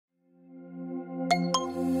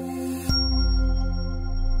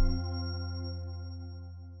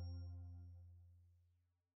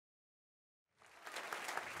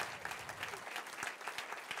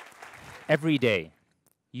Every day,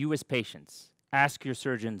 you as patients ask your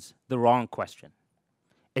surgeons the wrong question.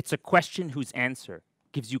 It's a question whose answer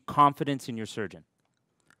gives you confidence in your surgeon,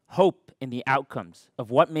 hope in the outcomes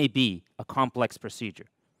of what may be a complex procedure,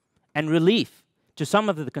 and relief to some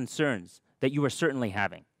of the concerns that you are certainly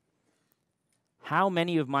having. How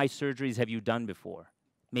many of my surgeries have you done before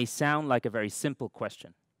may sound like a very simple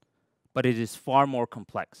question, but it is far more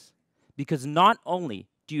complex, because not only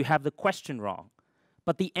do you have the question wrong,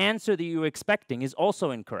 but the answer that you're expecting is also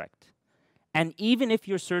incorrect. And even if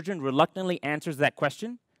your surgeon reluctantly answers that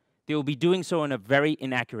question, they will be doing so in a very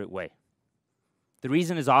inaccurate way. The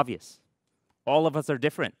reason is obvious. All of us are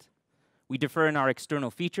different. We differ in our external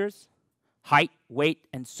features, height, weight,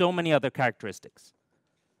 and so many other characteristics.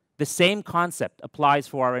 The same concept applies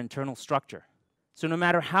for our internal structure. So no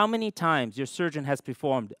matter how many times your surgeon has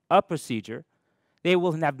performed a procedure, they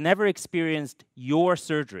will have never experienced your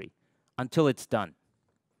surgery until it's done.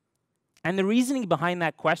 And the reasoning behind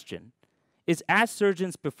that question is, as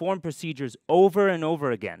surgeons perform procedures over and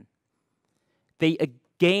over again, they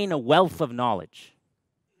gain a wealth of knowledge.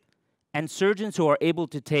 And surgeons who are able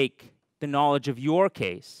to take the knowledge of your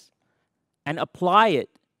case and apply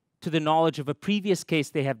it to the knowledge of a previous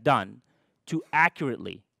case they have done to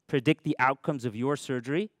accurately predict the outcomes of your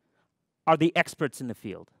surgery are the experts in the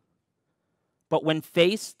field. But when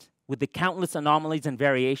faced with the countless anomalies and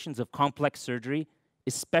variations of complex surgery,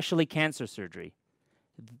 especially cancer surgery,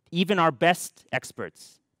 even our best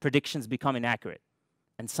experts' predictions become inaccurate,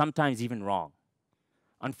 and sometimes even wrong.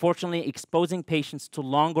 Unfortunately, exposing patients to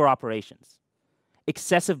longer operations,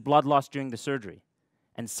 excessive blood loss during the surgery,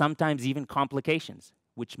 and sometimes even complications,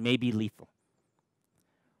 which may be lethal.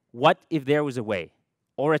 What if there was a way,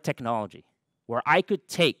 or a technology, where I could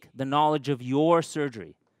take the knowledge of your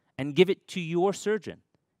surgery and give it to your surgeon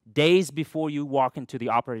days before you walk into the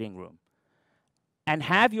operating room, and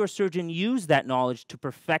have your surgeon use that knowledge to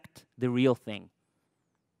perfect the real thing?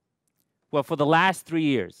 Well, for the last 3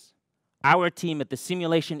 years, our team at the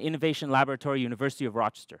Simulation Innovation Laboratory, University of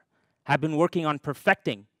Rochester, have been working on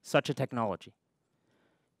perfecting such a technology.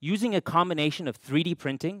 Using a combination of 3D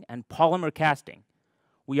printing and polymer casting,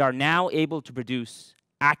 we are now able to produce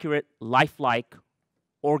accurate, lifelike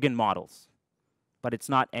organ models. But it's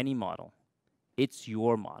not any model. It's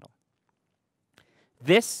your model.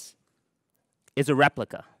 This is a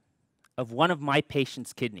replica of one of my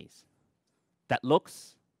patient's kidneys that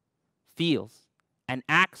looks, feels, and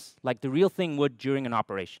acts like the real thing would during an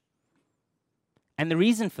operation. And the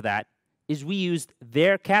reason for that is we used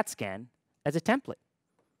their CAT scan as a template.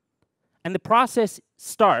 And the process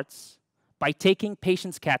starts by taking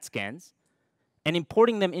patients' CAT scans and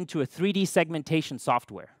importing them into a 3D segmentation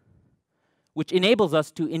software, which enables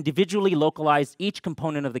us to individually localize each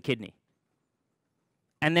component of the kidney,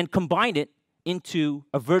 and then combine it into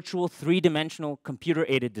a virtual 3-dimensional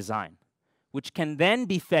computer-aided design, which can then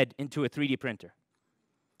be fed into a 3D printer.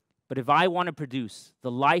 But if I want to produce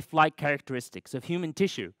the lifelike characteristics of human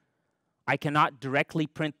tissue, I cannot directly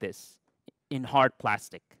print this in hard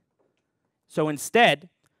plastic. So instead,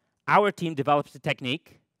 our team develops a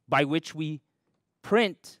technique by which we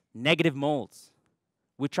print negative molds,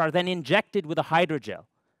 which are then injected with a hydrogel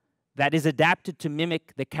that is adapted to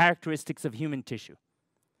mimic the characteristics of human tissue.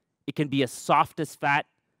 It can be as soft as fat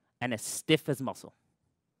and as stiff as muscle.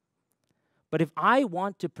 But if I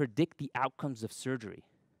want to predict the outcomes of surgery,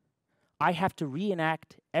 I have to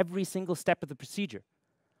reenact every single step of the procedure.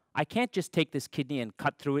 I can't just take this kidney and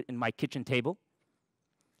cut through it in my kitchen table.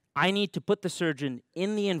 I need to put the surgeon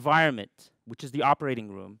in the environment, which is the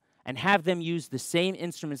operating room, and have them use the same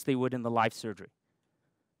instruments they would in the live surgery.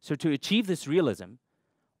 So to achieve this realism,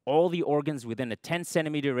 all the organs within a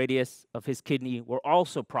 10-centimeter radius of his kidney were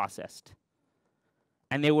also processed.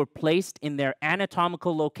 And they were placed in their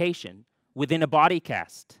anatomical location within a body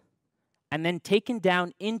cast, and then taken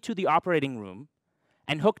down into the operating room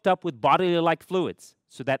and hooked up with bodily-like fluids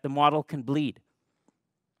so that the model can bleed.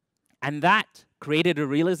 And that created a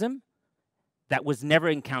realism that was never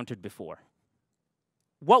encountered before.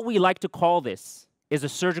 What we like to call this is a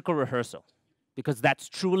surgical rehearsal, because that's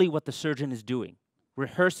truly what the surgeon is doing,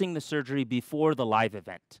 rehearsing the surgery before the live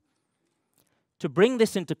event. To bring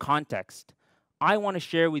this into context, I want to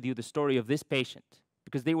share with you the story of this patient,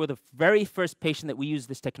 because they were the very first patient that we used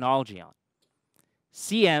this technology on.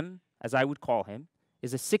 CM, as I would call him,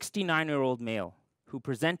 is a 69-year-old male who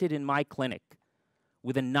presented in my clinic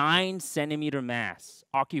with a 9-centimeter mass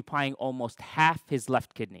occupying almost half his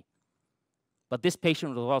left kidney. But this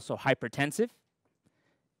patient was also hypertensive,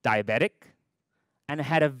 diabetic, and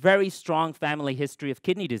had a very strong family history of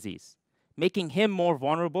kidney disease, making him more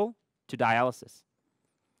vulnerable to dialysis.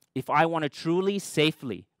 If I want to truly,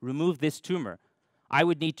 safely remove this tumor, I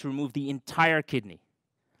would need to remove the entire kidney.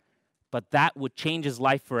 But that would change his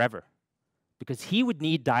life forever because he would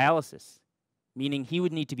need dialysis, meaning he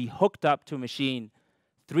would need to be hooked up to a machine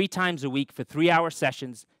 3 times a week for 3-hour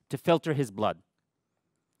sessions to filter his blood.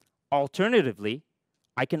 Alternatively,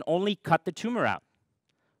 I can only cut the tumor out,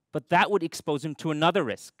 but that would expose him to another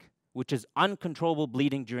risk, which is uncontrollable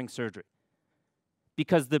bleeding during surgery.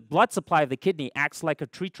 Because the blood supply of the kidney acts like a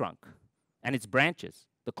tree trunk and its branches.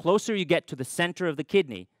 The closer you get to the center of the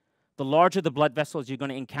kidney, the larger the blood vessels you're going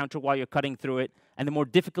to encounter while you're cutting through it, and the more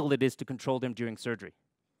difficult it is to control them during surgery.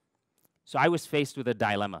 So I was faced with a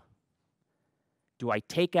dilemma. Do I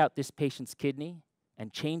take out this patient's kidney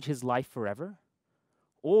and change his life forever?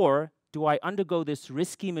 Or do I undergo this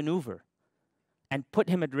risky maneuver and put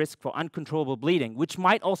him at risk for uncontrollable bleeding, which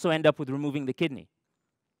might also end up with removing the kidney?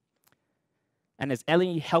 And as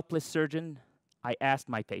any helpless surgeon, I asked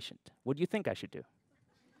my patient, what do you think I should do?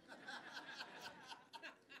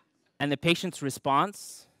 And the patient's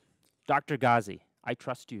response, Dr. Ghazi, I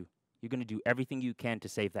trust you. You're going to do everything you can to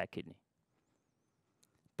save that kidney.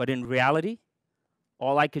 But in reality,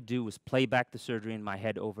 all I could do was play back the surgery in my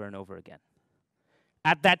head over and over again.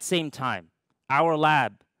 At that same time, our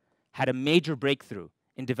lab had a major breakthrough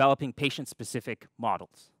in developing patient-specific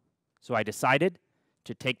models. So I decided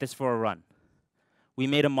to take this for a run. We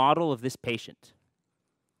made a model of this patient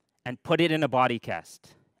and put it in a body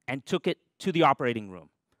cast and took it to the operating room.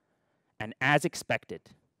 And as expected,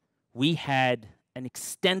 we had an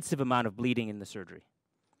extensive amount of bleeding in the surgery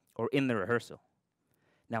or in the rehearsal.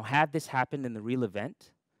 Now, had this happened in the real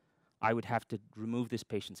event, I would have to remove this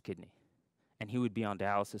patient's kidney, and he would be on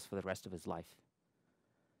dialysis for the rest of his life.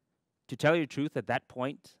 To tell you the truth, at that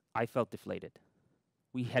point, I felt deflated.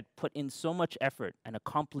 We had put in so much effort and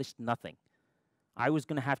accomplished nothing. I was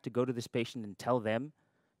going to have to go to this patient and tell them,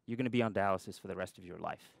 you're going to be on dialysis for the rest of your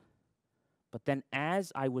life. But then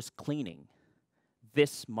as I was cleaning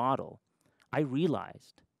this model, I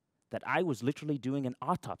realized that I was literally doing an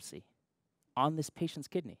autopsy on this patient's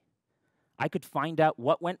kidney. I could find out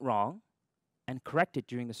what went wrong and correct it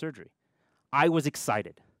during the surgery. I was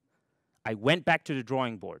excited. I went back to the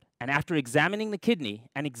drawing board, and after examining the kidney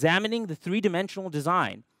and examining the 3-dimensional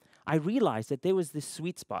design, I realized that there was this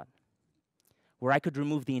sweet spot where I could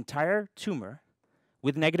remove the entire tumor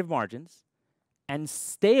with negative margins and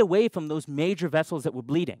stay away from those major vessels that were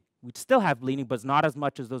bleeding. We'd still have bleeding, but not as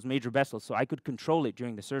much as those major vessels, so I could control it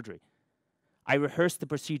during the surgery. I rehearsed the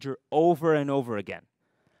procedure over and over again,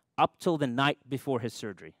 up till the night before his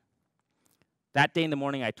surgery. That day in the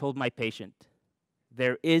morning, I told my patient,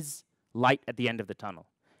 there is light at the end of the tunnel.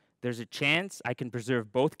 There's a chance I can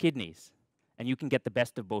preserve both kidneys, and you can get the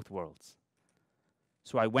best of both worlds.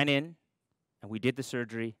 So I went in, and we did the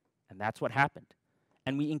surgery, and that's what happened.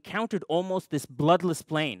 And we encountered almost this bloodless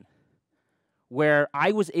plane where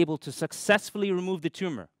I was able to successfully remove the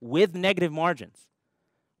tumor with negative margins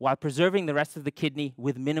while preserving the rest of the kidney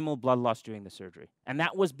with minimal blood loss during the surgery. And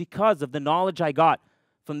that was because of the knowledge I got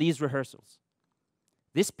from these rehearsals.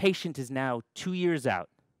 This patient is now 2 years out,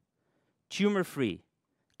 tumor-free,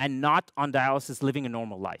 and not on dialysis, living a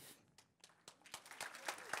normal life.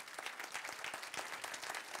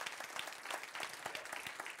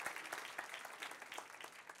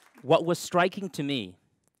 What was striking to me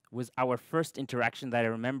was our first interaction that I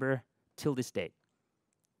remember till this day.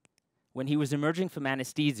 When he was emerging from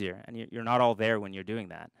anesthesia, and you're not all there when you're doing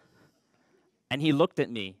that, and he looked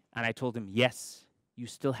at me, and I told him, yes, you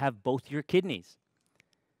still have both your kidneys.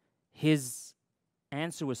 His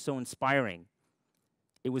answer was so inspiring.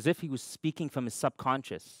 It was as if he was speaking from his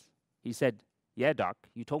subconscious. He said, yeah, doc,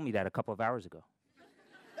 you told me that a couple of hours ago.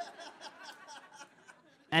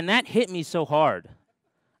 And that hit me so hard.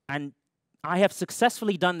 And I have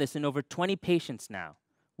successfully done this in over 20 patients now,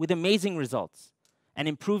 with amazing results and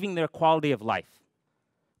improving their quality of life,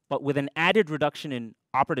 but with an added reduction in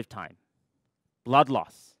operative time, blood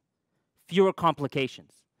loss, fewer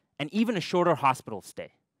complications, and even a shorter hospital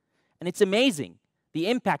stay. And it's amazing the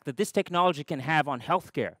impact that this technology can have on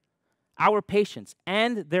healthcare, our patients,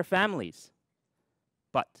 and their families.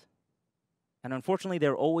 But, and unfortunately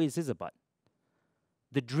there always is a but,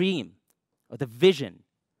 the dream or the vision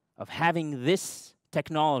of having this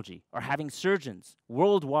technology or having surgeons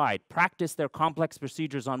worldwide practice their complex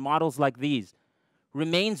procedures on models like these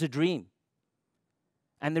remains a dream.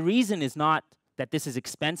 And the reason is not that this is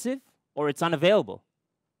expensive or it's unavailable.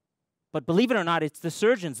 But believe it or not, it's the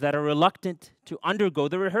surgeons that are reluctant to undergo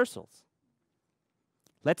the rehearsals.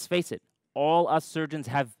 Let's face it, all us surgeons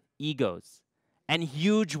have egos, and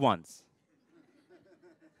huge ones.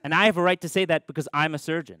 And I have a right to say that because I'm a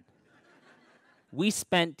surgeon. We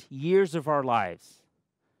spent years of our lives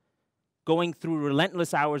going through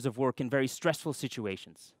relentless hours of work in very stressful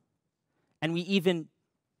situations. And we even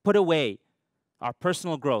put away our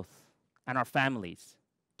personal growth and our families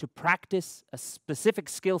to practice a specific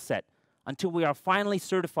skill set until we are finally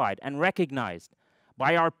certified and recognized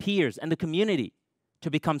by our peers and the community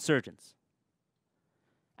to become surgeons.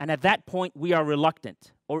 And at that point, we are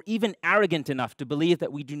reluctant or even arrogant enough to believe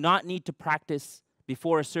that we do not need to practice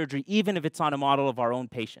before a surgery, even if it's on a model of our own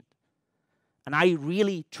patient. And I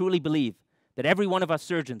really, truly believe that every one of us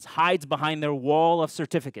surgeons hides behind their wall of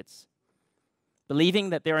certificates, believing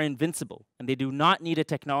that they are invincible and they do not need a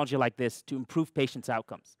technology like this to improve patients'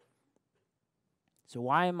 outcomes. So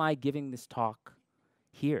why am I giving this talk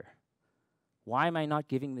here? Why am I not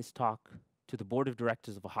giving this talk to the board of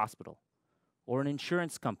directors of a hospital or an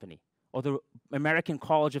insurance company or the American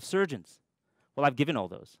College of Surgeons? Well, I've given all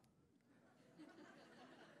those.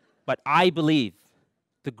 But I believe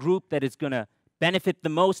the group that is going to benefit the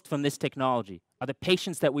most from this technology are the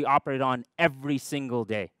patients that we operate on every single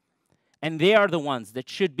day. And they are the ones that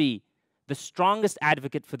should be the strongest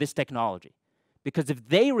advocate for this technology. Because if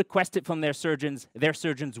they request it from their surgeons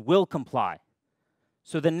will comply.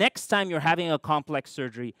 So the next time you're having a complex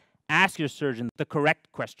surgery, ask your surgeon the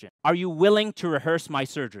correct question. Are you willing to rehearse my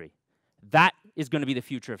surgery? That is going to be the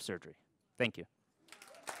future of surgery. Thank you.